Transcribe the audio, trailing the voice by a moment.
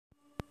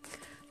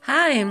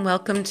Hi, and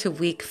welcome to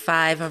week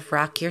 5 of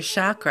Rock Your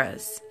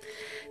Chakras.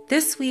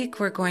 This week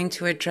we're going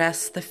to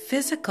address the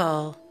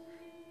physical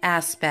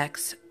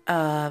aspects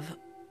of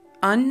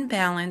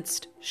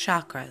unbalanced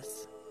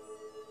chakras.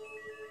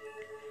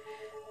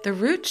 The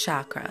root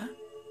chakra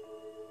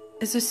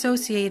is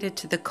associated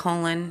to the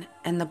colon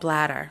and the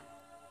bladder.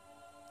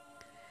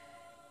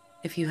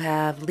 If you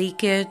have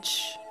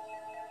leakage,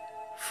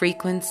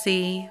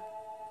 frequency,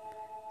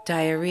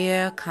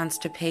 diarrhea,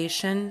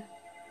 constipation,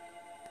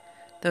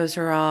 those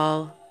are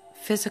all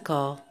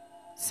physical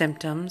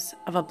symptoms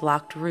of a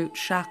blocked root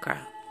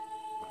chakra.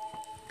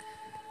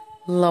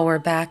 Lower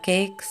back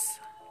aches,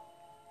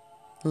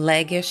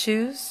 leg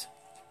issues,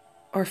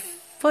 or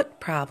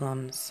foot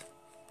problems.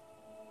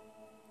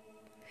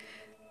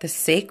 The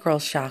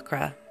sacral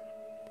chakra,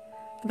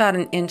 about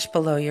an inch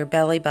below your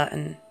belly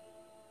button.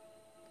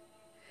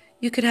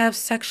 You could have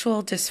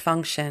sexual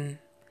dysfunction,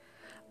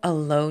 a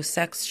low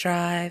sex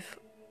drive,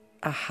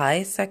 a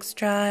high sex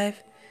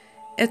drive.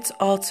 It's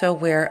also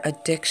where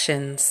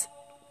addictions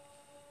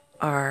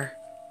are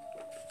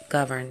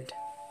governed.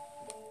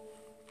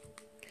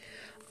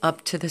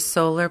 Up to the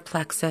solar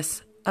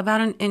plexus,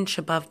 about an inch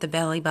above the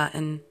belly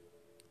button.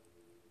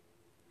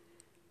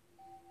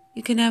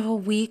 You can have a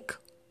weak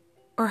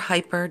or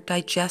hyper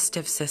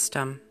digestive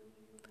system,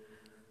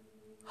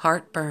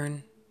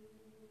 heartburn,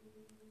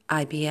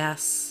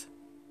 IBS.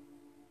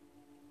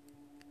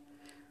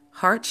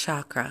 Heart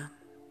chakra,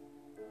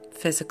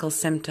 physical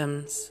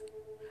symptoms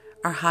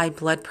are high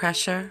blood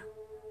pressure,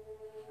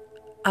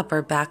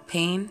 upper back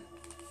pain,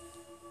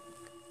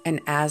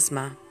 and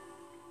asthma.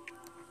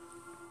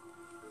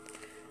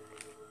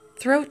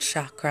 Throat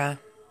chakra,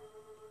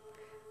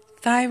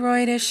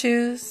 thyroid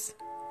issues,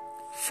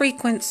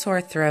 frequent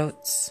sore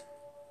throats,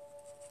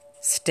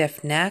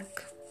 stiff neck,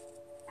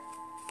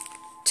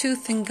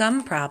 tooth and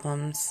gum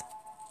problems.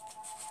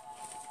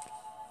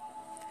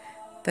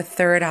 The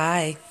third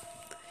eye,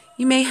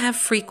 you may have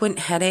frequent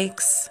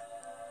headaches,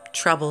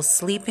 trouble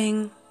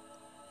sleeping,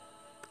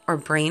 or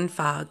brain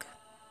fog.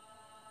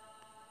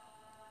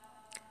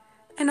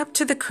 And up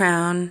to the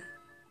crown,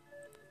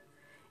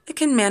 it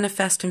can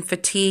manifest in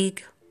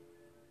fatigue,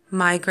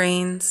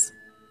 migraines,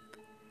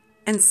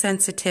 and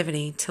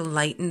sensitivity to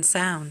light and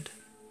sound.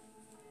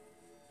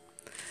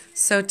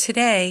 So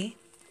today,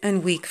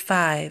 in week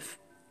 5,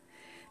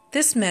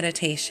 this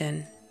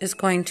meditation is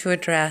going to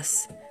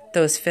address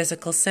those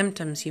physical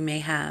symptoms you may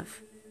have.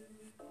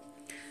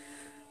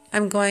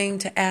 I'm going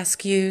to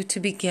ask you to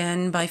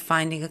begin by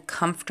finding a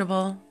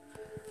comfortable,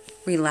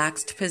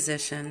 relaxed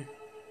position,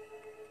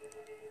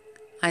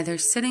 either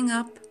sitting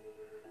up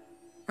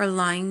or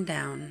lying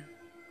down.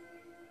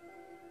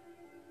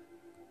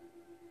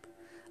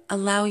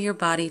 Allow your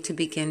body to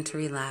begin to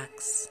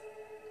relax.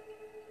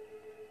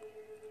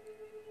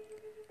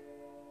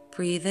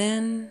 Breathe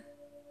in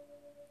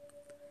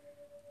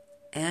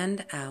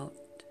and out.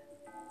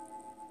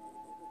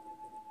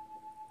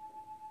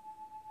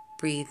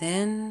 Breathe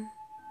in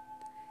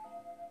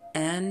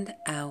and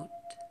out.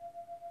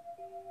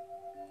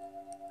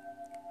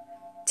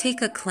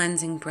 Take a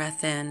cleansing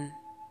breath in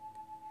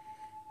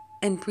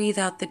and breathe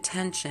out the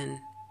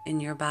tension in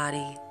your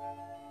body.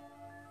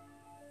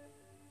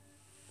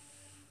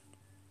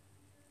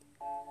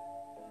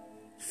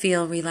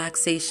 Feel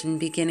relaxation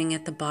beginning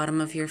at the bottom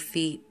of your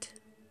feet.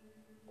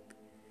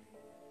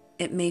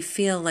 It may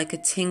feel like a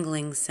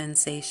tingling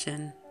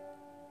sensation,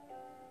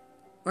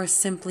 or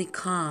simply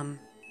calm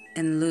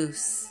and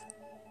loose.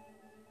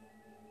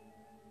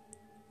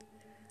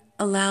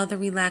 Allow the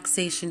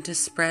relaxation to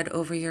spread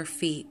over your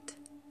feet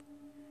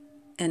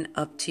and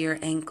up to your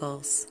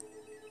ankles.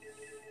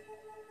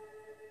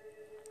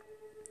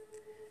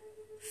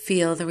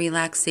 Feel the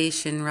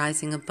relaxation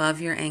rising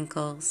above your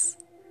ankles,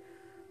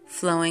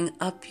 flowing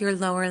up your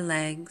lower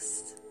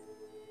legs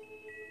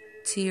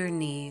to your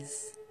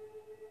knees,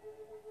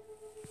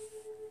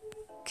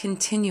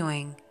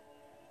 continuing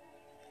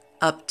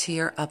up to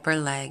your upper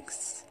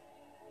legs.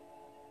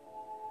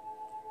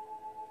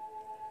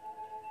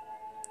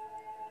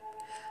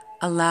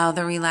 Allow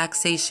the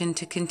relaxation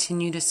to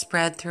continue to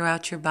spread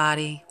throughout your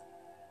body,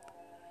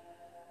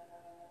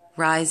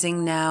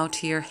 rising now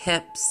to your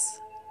hips,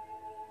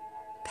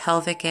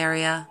 pelvic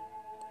area,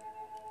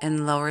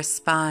 and lower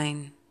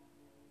spine,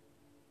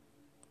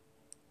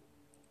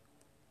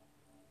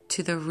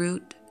 to the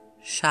root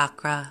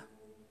chakra,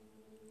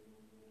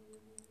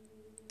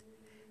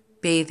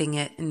 bathing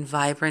it in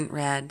vibrant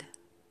red,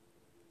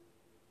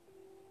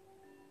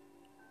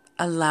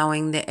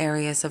 allowing the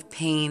areas of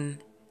pain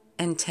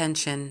and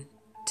tension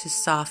to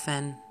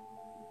soften.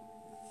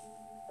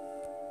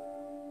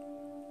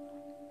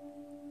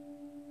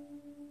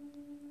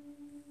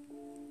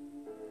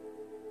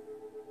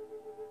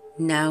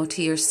 Now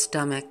to your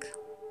stomach,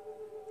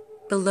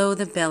 below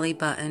the belly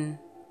button,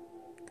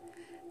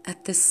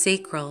 at the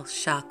sacral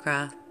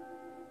chakra,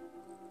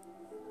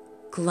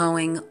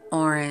 glowing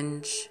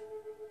orange.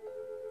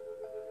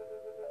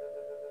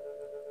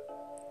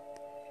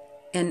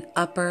 An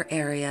upper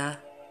area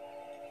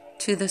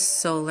to the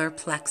solar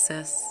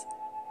plexus,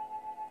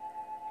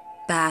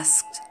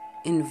 basked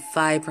in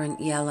vibrant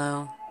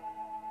yellow.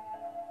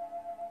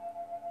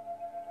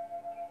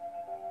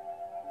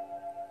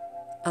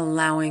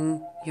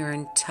 Allowing your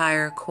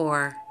entire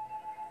core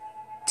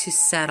to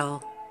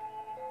settle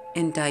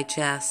and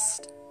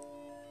digest.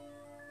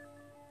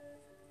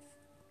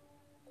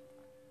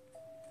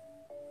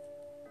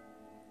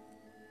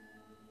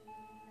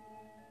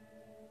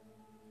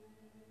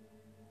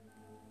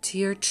 To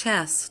your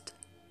chest,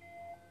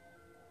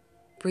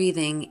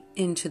 breathing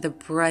into the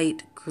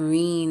bright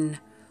green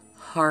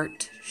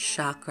heart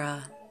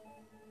chakra.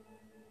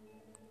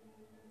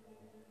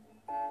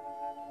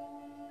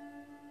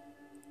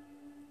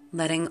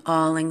 Letting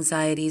all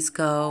anxieties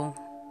go,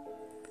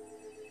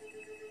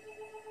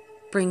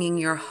 bringing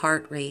your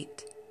heart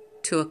rate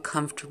to a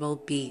comfortable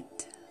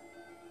beat.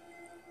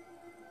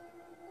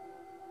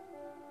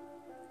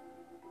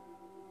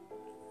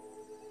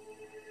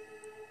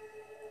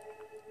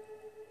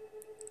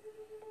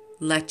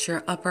 Let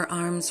your upper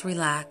arms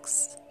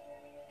relax,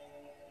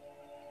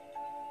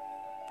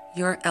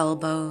 your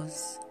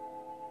elbows,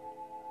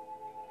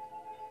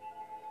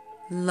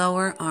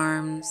 lower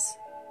arms,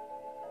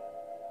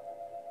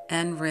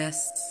 and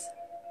wrists.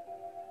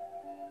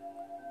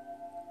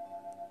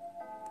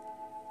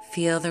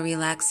 Feel the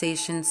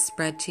relaxation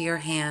spread to your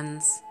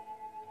hands,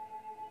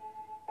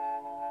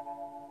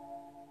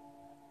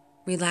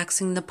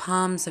 relaxing the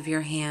palms of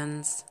your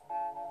hands,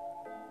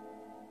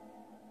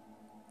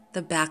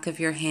 the back of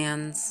your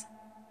hands,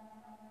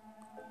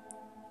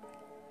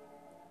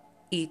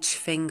 each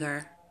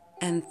finger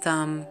and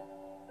thumb.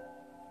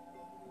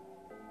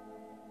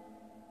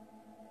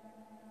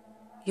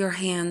 Your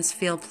hands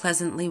feel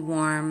pleasantly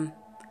warm,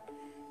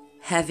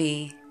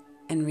 heavy,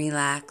 and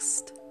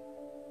relaxed.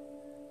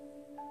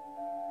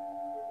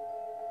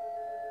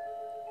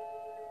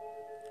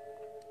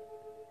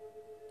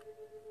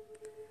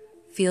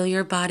 Feel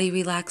your body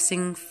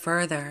relaxing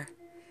further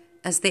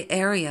as the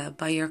area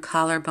by your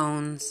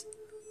collarbones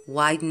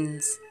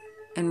widens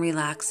and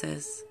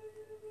relaxes.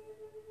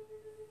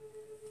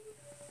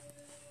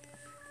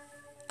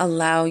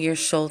 Allow your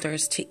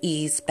shoulders to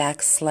ease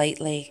back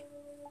slightly.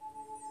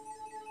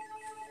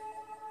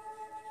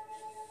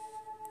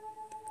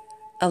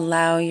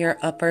 Allow your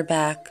upper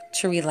back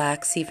to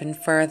relax even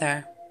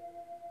further.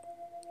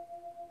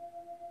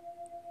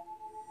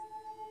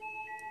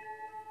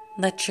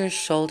 Let your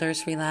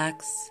shoulders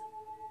relax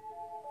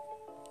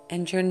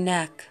and your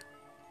neck,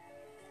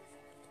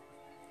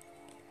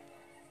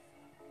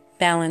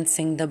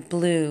 balancing the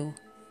blue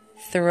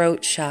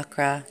throat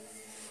chakra,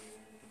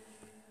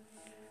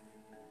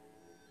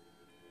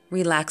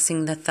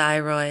 relaxing the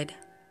thyroid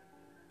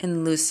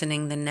and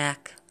loosening the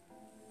neck.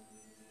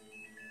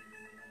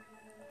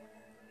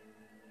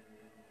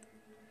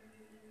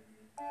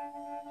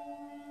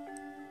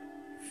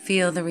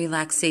 Feel the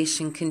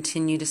relaxation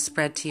continue to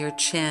spread to your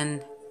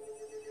chin,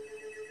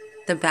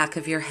 the back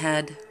of your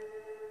head,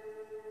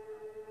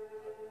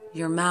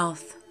 your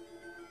mouth,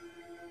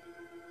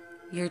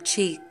 your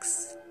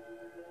cheeks,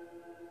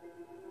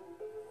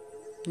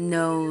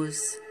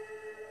 nose,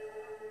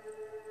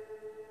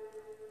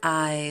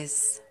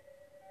 eyes,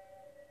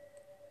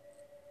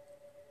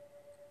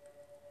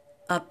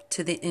 up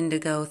to the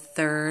indigo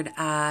third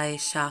eye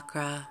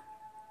chakra,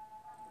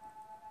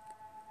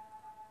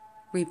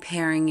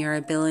 repairing your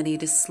ability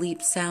to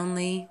sleep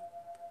soundly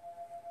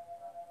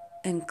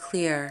and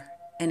clear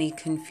any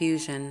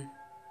confusion.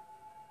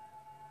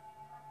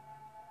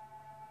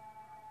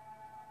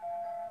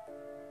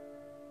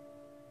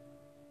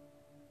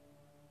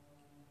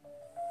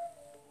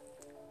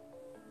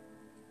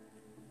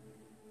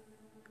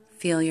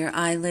 Feel your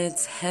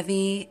eyelids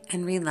heavy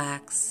and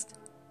relaxed.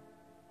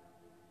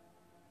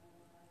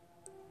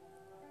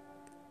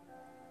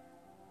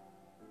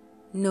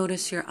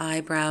 Notice your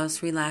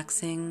eyebrows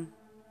relaxing,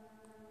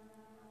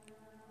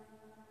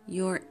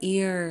 your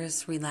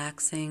ears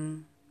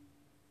relaxing,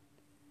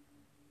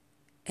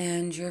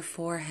 and your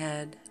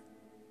forehead.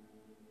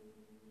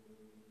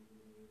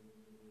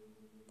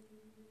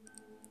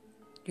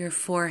 Your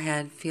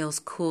forehead feels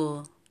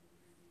cool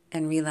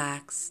and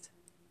relaxed.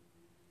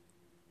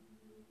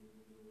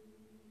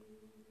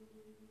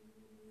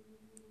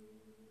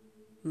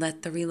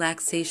 Let the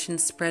relaxation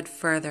spread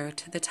further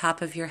to the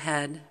top of your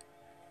head,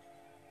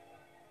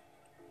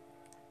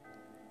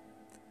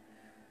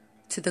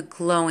 to the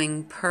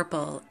glowing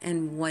purple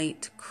and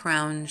white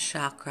crown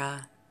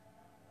chakra,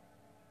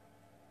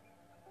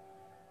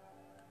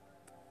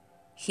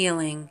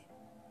 healing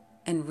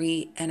and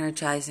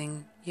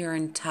re-energizing your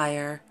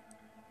entire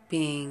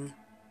being.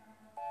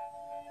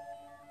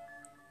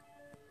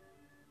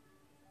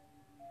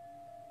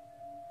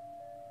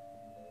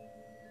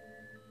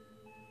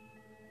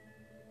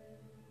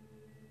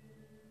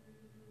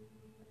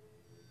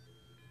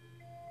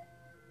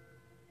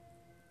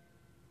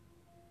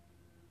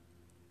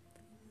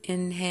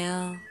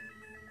 Inhale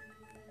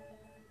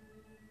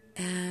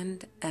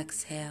and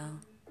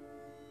exhale.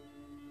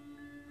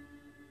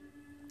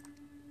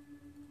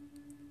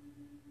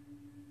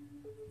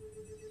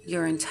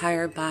 Your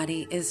entire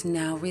body is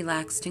now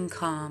relaxed and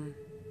calm.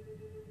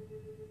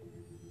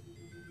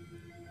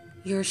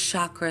 Your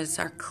chakras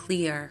are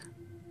clear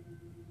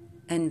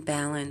and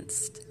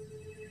balanced.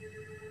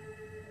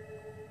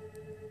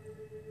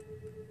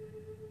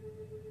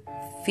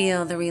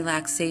 Feel the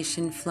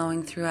relaxation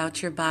flowing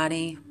throughout your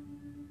body,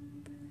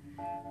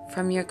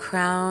 from your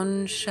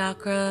crown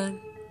chakra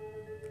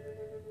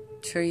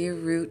to your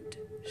root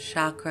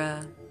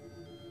chakra,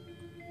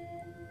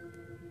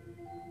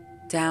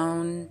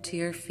 down to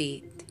your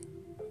feet.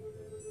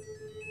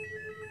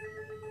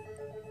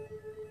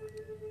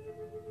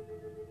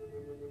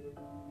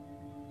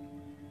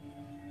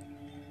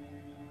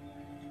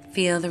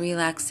 Feel the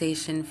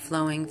relaxation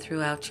flowing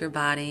throughout your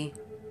body.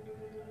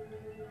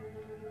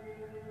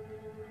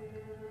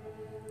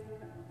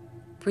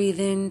 Breathe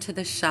into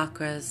the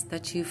chakras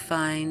that you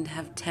find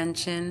have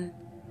tension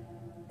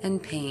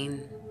and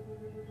pain.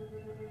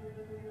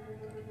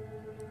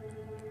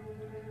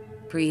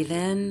 Breathe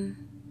in.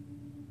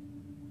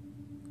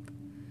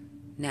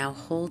 Now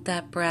hold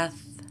that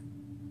breath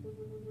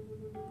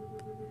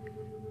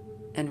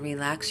and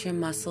relax your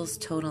muscles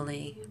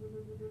totally,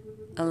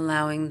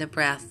 allowing the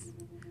breath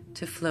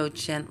to flow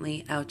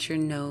gently out your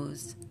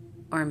nose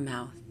or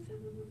mouth.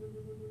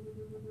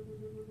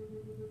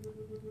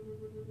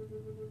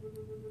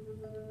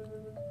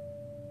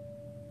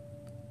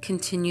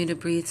 Continue to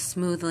breathe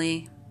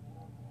smoothly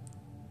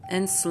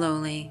and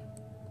slowly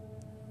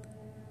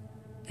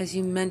as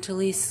you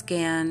mentally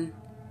scan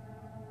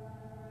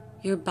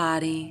your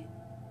body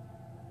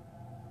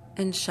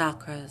and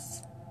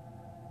chakras,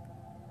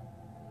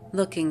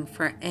 looking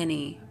for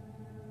any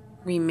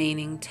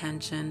remaining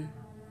tension.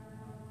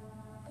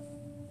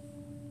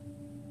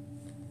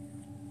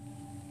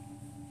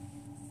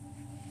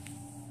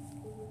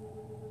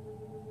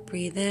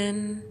 Breathe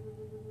in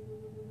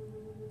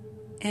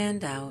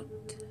and out.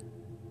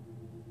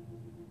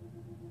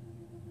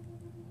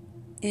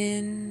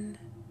 In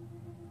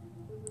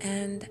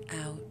and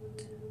out.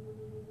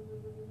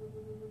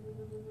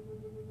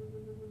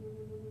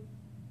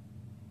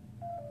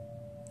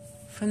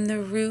 From the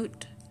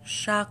root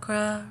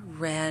chakra,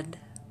 red,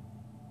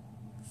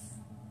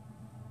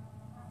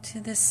 to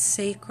the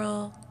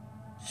sacral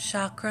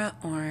chakra,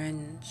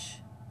 orange,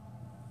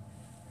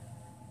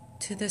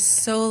 to the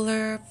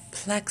solar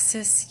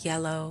plexus,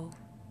 yellow,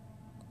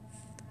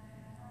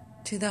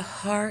 to the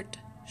heart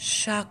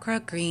chakra,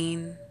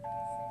 green,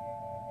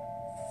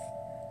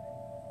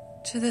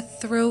 to the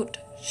throat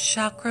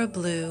chakra,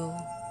 blue,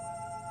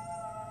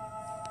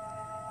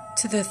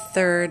 to the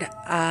third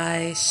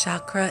eye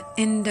chakra,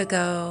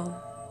 indigo,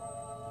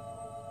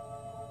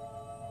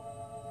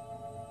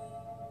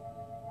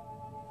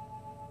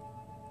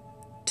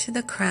 to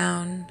the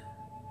crown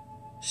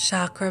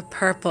chakra,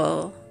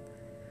 purple,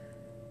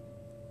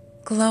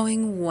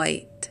 glowing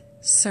white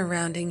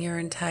surrounding your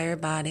entire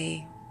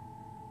body.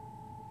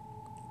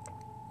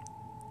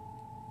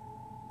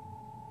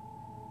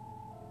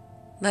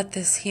 Let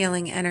this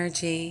healing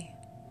energy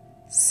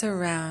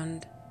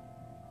surround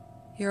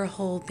your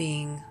whole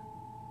being.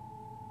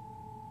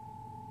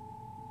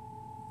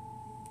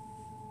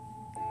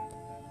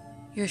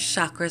 Your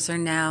chakras are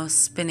now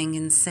spinning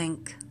in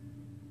sync.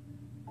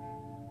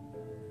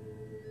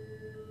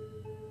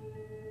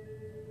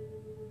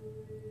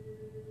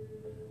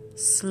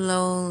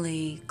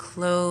 Slowly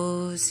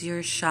close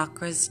your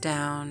chakras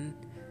down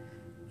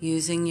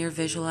using your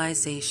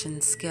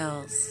visualization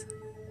skills.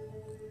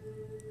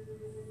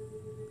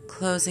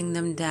 Closing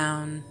them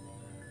down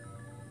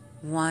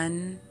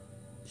one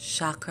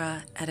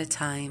chakra at a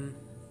time.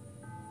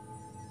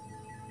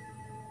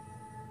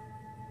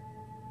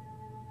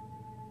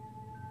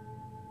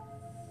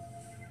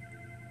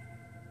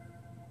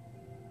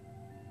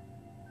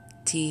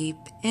 Deep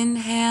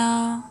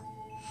inhale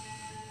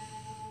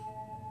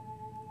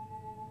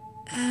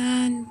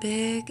and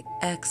big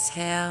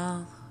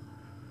exhale.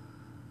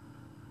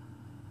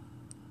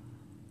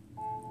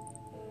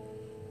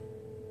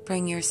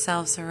 Bring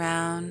yourselves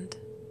around.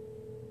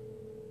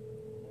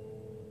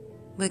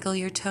 Wiggle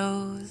your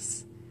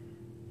toes,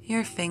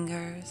 your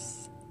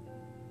fingers.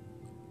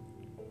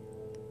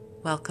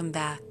 Welcome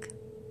back.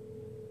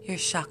 Your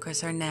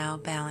chakras are now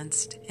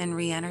balanced and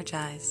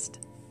re-energized.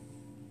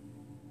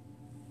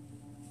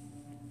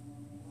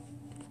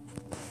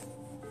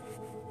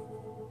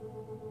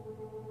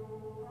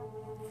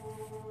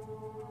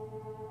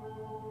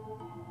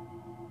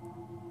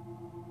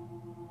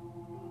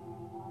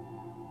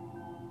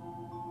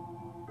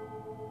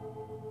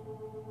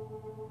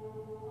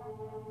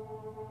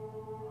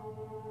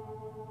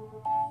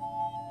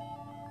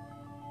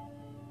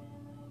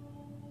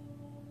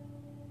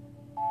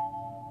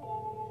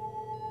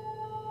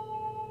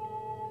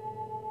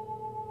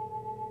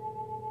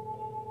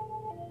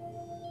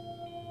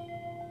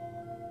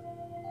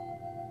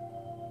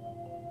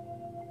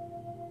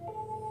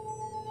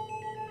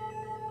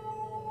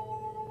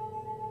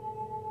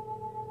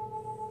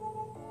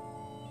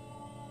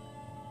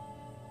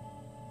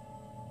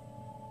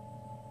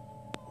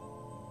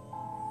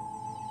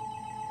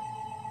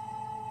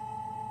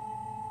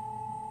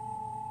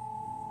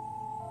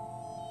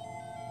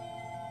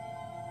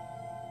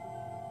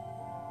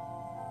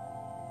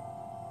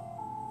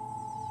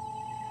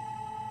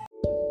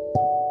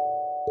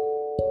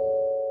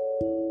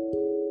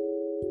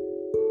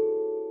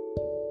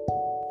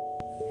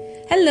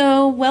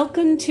 Hello,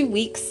 welcome to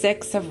week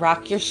 6 of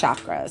Rock Your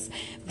Chakras.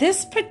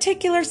 This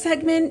particular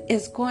segment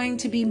is going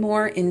to be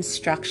more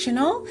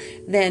instructional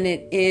than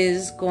it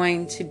is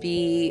going to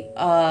be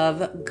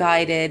of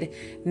guided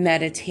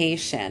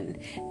meditation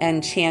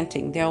and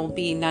chanting. There will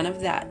be none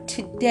of that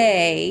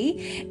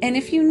today. And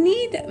if you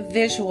need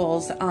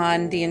visuals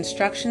on the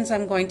instructions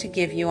I'm going to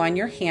give you on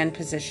your hand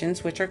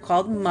positions, which are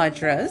called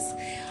mudras,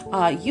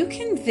 you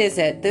can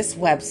visit this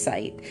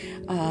website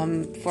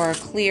for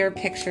clear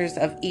pictures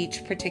of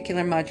each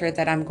particular mudra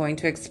that I'm going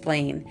to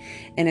explain.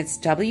 And it's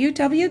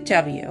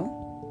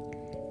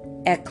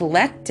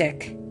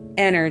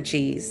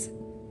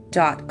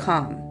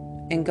www.eclecticenergies.com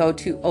and go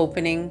to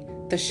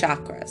opening the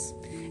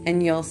chakras.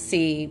 And you'll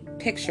see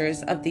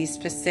pictures of these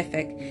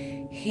specific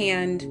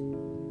hand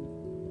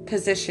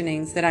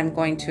positionings that I'm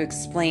going to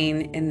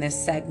explain in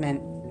this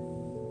segment.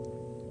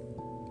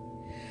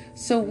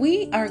 So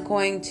we are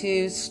going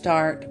to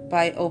start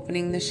by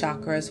opening the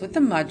chakras with the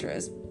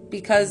mudras,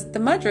 because the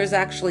mudras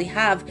actually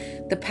have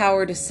the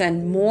power to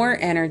send more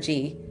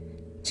energy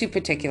to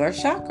particular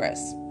chakras.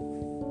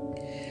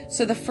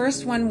 So the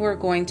first one we're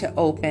going to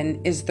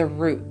open is the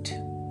root.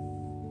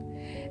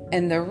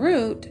 And the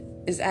root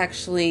is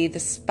actually the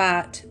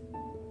spot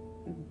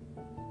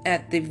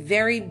at the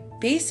very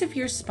base of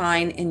your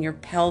spine in your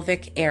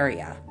pelvic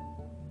area.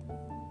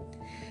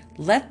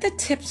 Let the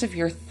tips of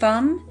your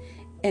thumb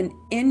and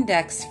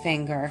index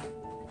finger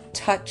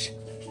touch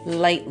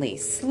lightly,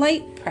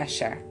 slight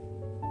pressure.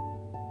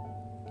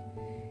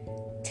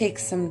 Take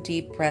some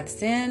deep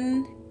breaths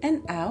in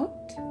and out.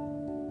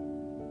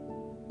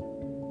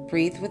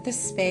 Breathe with the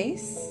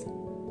space,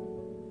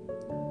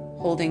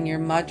 holding your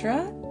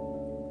mudra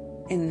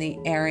in the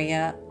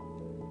area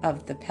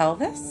of the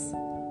pelvis,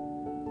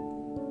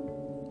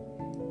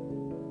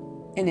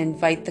 and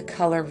invite the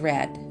color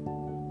red.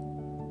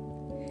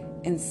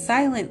 And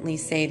silently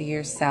say to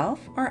yourself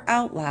or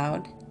out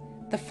loud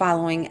the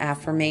following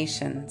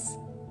affirmations.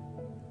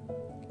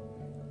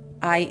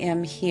 I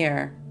am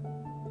here.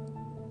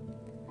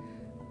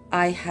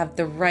 I have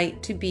the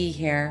right to be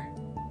here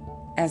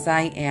as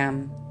I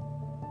am.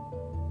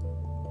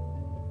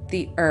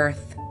 The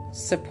earth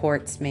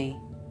supports me.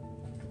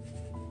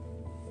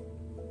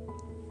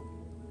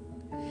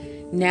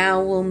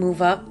 Now we'll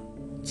move up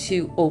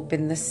to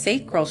open the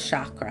sacral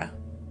chakra.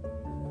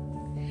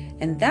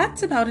 And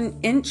that's about an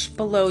inch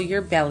below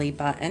your belly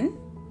button.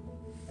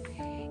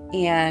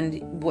 And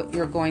what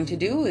you're going to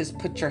do is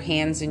put your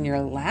hands in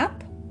your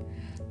lap,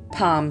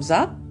 palms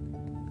up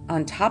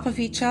on top of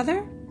each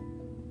other,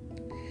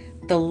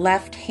 the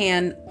left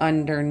hand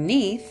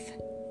underneath,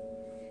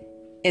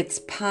 its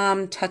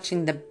palm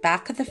touching the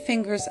back of the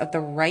fingers of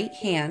the right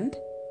hand,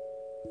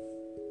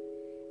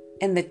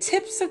 and the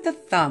tips of the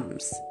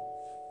thumbs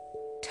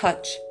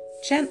touch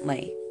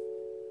gently.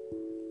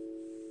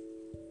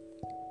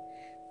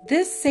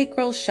 This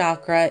sacral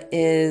chakra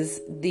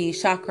is the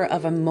chakra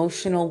of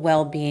emotional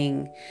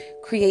well-being,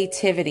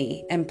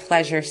 creativity, and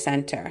pleasure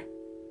center.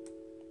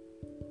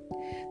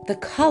 The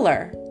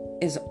color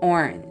is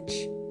orange.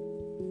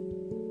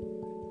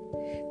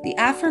 The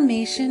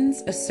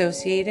affirmations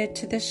associated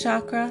to this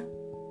chakra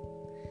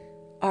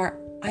are: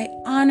 I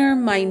honor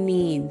my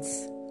needs.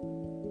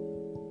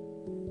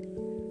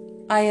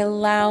 I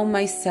allow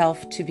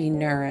myself to be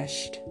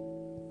nourished.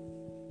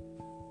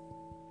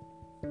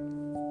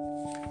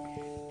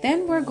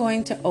 Then we're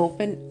going to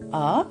open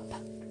up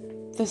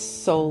the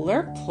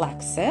solar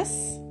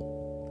plexus,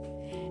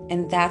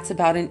 and that's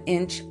about an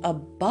inch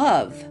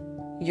above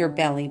your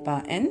belly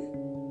button.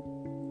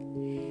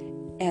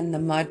 And the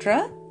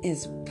mudra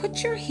is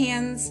put your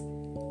hands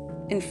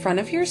in front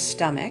of your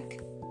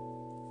stomach.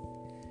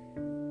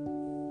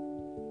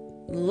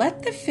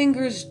 Let the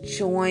fingers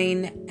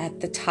join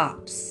at the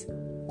tops,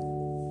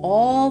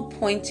 all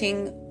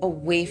pointing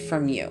away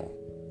from you.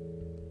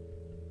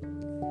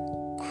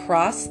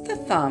 Cross the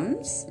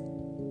thumbs.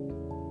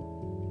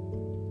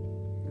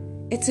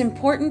 It's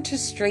important to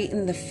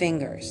straighten the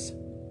fingers.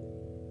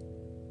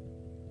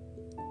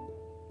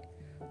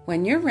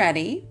 When you're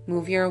ready,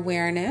 move your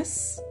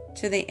awareness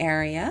to the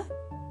area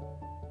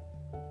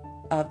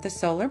of the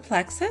solar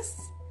plexus,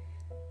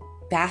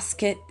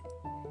 basket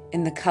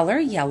in the color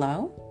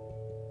yellow,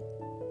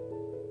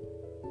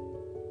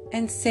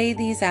 and say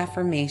these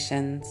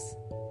affirmations.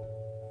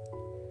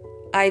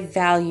 I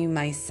value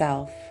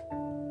myself.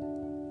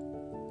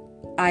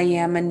 I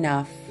am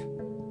enough.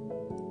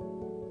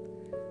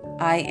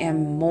 I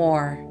am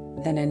more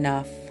than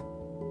enough.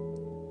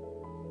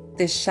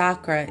 This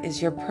chakra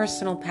is your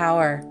personal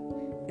power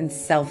and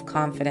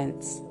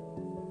self-confidence.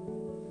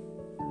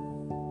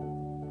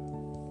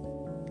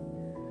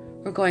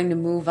 We're going to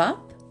move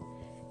up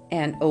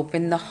and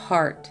open the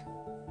heart.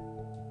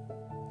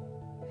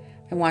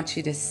 I want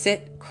you to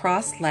sit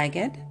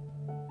cross-legged.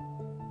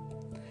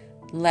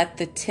 Let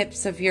the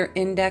tips of your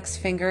index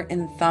finger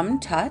and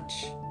thumb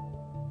touch.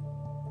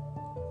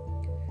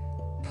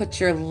 Put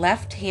your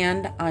left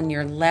hand on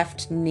your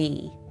left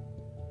knee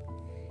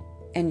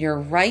and your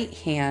right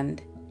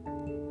hand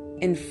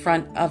in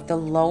front of the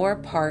lower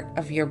part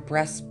of your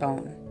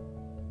breastbone.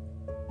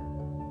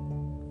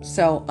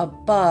 so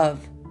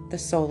above the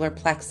solar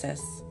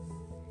plexus,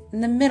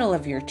 in the middle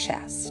of your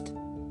chest.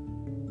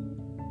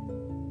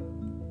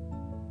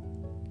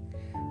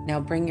 Now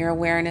bring your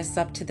awareness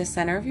up to the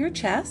center of your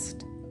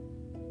chest,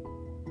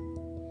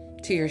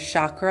 to your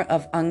chakra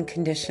of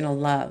unconditional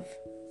love.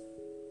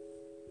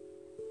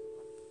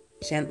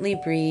 Gently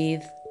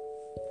breathe.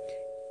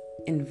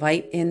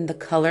 Invite in the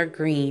color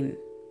green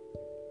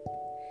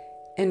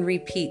and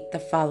repeat the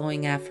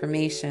following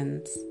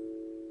affirmations.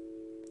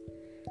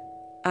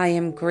 I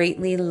am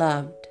greatly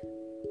loved.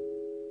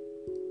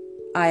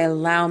 I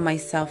allow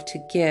myself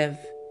to give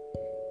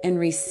and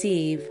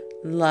receive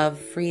love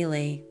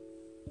freely.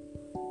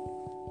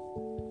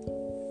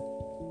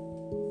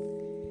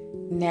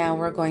 Now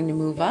we're going to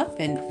move up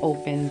and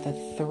open the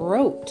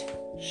throat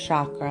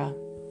chakra.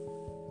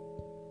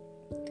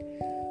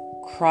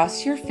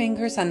 Cross your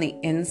fingers on the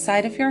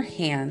inside of your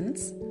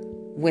hands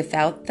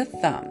without the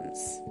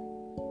thumbs.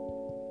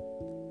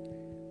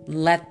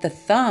 Let the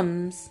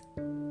thumbs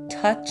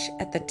touch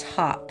at the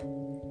top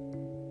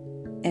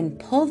and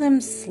pull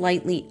them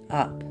slightly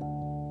up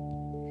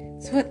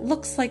so it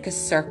looks like a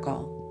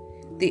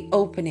circle, the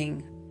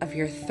opening of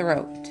your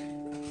throat.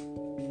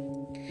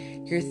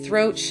 Your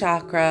throat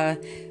chakra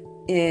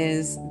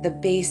is the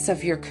base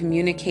of your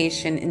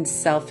communication and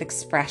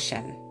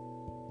self-expression.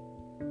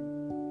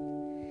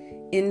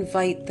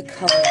 Invite the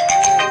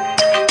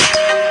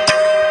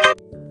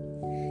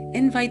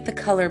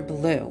color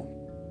blue.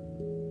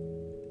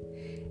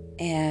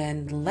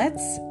 And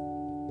let's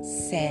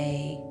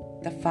say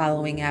the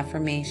following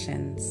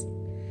affirmations.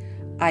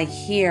 I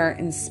hear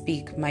and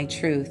speak my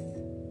truth.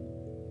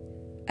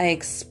 I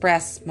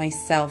express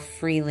myself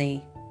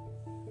freely.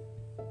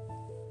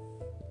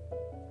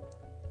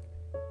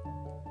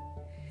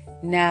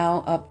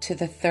 Now up to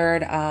the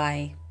third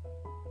eye.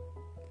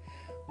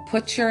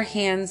 Put your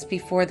hands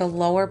before the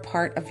lower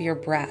part of your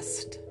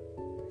breast.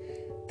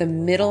 The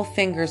middle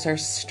fingers are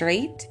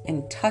straight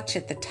and touch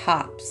at the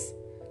tops,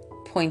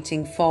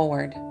 pointing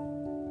forward.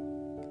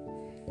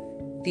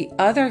 The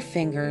other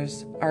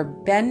fingers are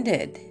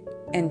bended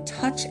and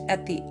touch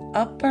at the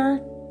upper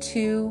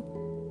two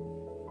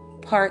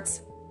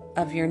parts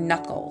of your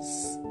knuckles.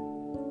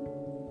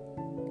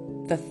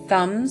 The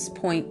thumbs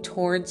point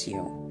towards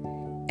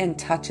you and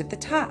touch at the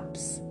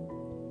tops.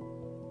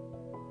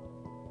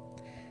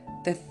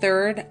 The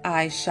third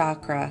eye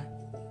chakra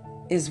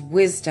is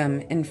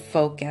wisdom and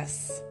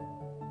focus.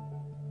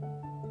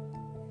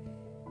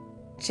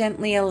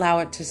 Gently allow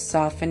it to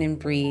soften and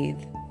breathe,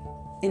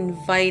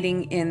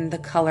 inviting in the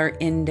color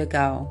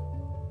indigo.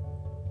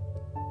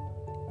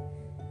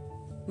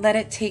 Let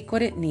it take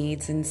what it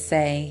needs and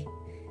say,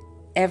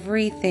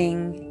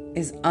 everything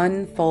is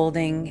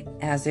unfolding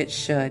as it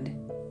should.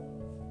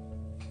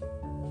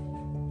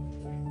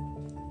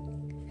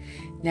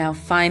 Now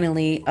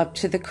finally, up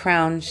to the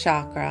crown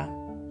chakra.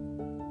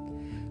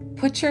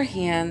 Put your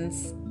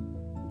hands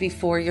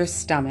before your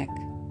stomach.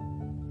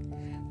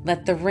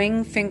 Let the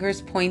ring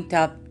fingers point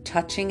up,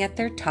 touching at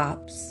their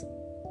tops.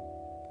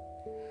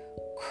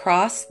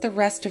 Cross the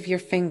rest of your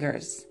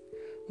fingers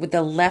with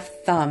the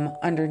left thumb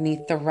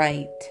underneath the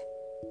right.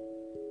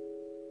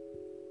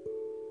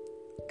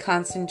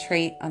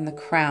 Concentrate on the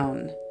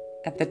crown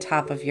at the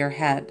top of your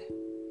head.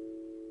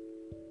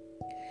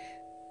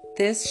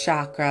 This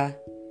chakra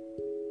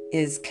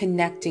is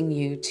connecting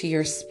you to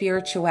your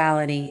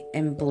spirituality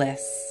and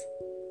bliss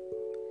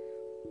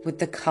with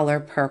the color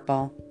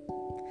purple,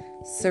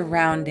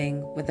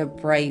 surrounding with a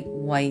bright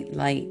white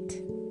light.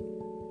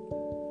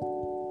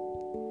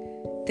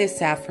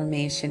 This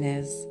affirmation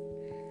is,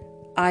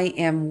 I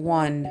am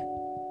one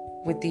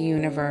with the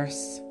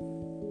universe.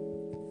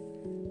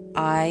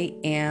 I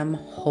am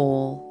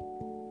whole.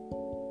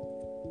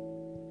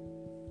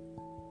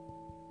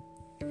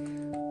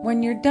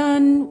 When you're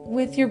done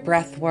with your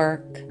breath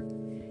work,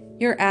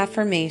 your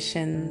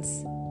affirmations,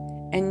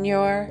 and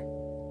your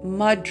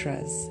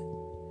mudras,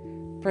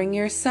 bring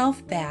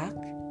yourself back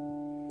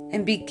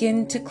and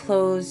begin to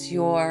close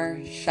your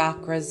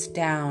chakras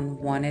down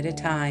one at a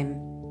time.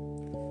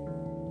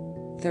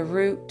 The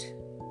root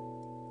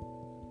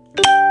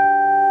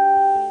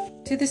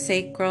to the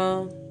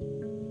sacral,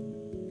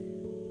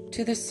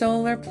 to the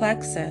solar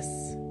plexus,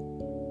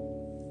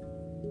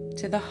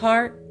 to the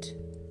heart,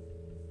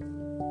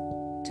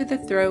 to the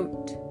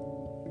throat,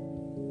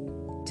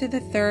 to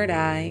the third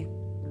eye,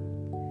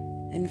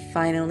 and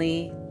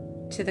finally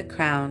to the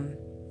crown.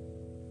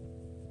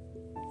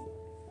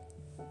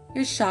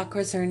 Your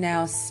chakras are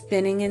now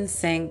spinning in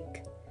sync,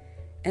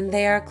 and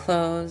they are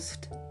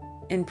closed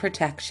in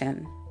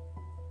protection.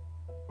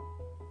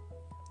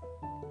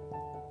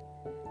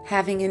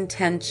 Having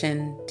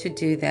intention to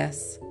do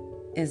this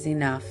is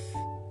enough.